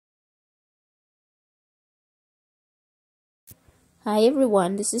Hi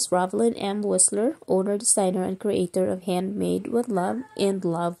everyone, this is Rovelyn M. Whistler, owner, designer, and creator of Handmade with Love and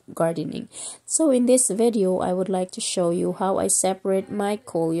Love Gardening. So in this video, I would like to show you how I separate my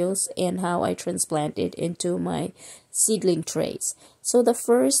coleus and how I transplant it into my seedling trays. So the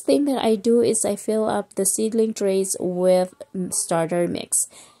first thing that I do is I fill up the seedling trays with starter mix.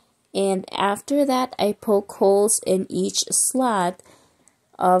 And after that, I poke holes in each slot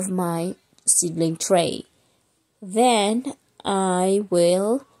of my seedling tray. Then I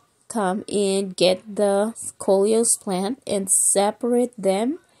will come in, get the coleus plant and separate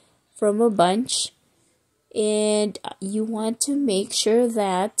them from a bunch. And you want to make sure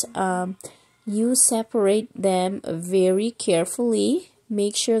that you separate them very carefully.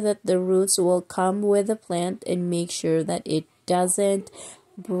 Make sure that the roots will come with the plant and make sure that it doesn't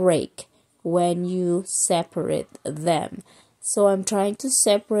break when you separate them. So I'm trying to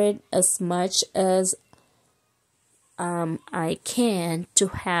separate as much as I can to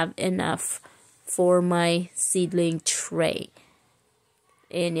have enough for my seedling tray.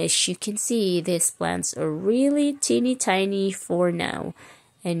 And as you can see, these plants are really teeny tiny for now,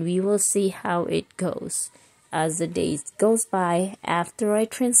 and we will see how it goes as the days goes by after I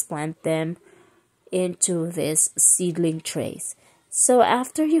transplant them into this seedling trays. So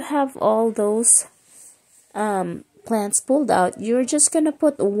after you have all those plants pulled out, you're just gonna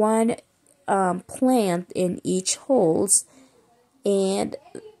put one plant in each holes, and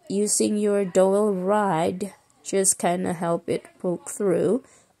using your dowel rod just kind of help it poke through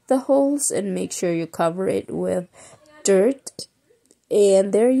the holes and make sure you cover it with dirt,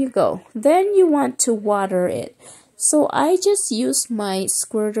 and there you go. Then you want to water it. So I just use my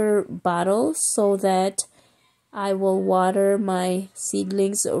squirter bottle so that I will water my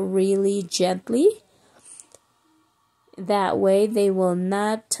seedlings really gently. That way they will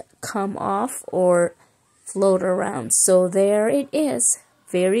not come off or float around. So there it is,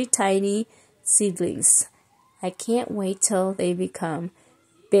 very tiny seedlings. I can't wait till they become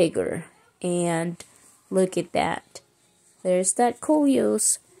bigger. And look at that, there's that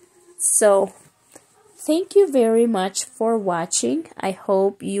coleus. So thank you very much for watching. I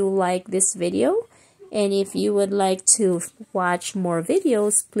hope you like this video, and if you would like to watch more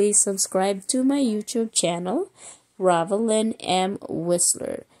videos, please subscribe to my YouTube channel, Rovelyn M.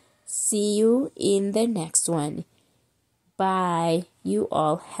 Whistler. See you in the next one. Bye. You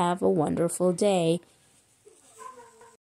all have a wonderful day.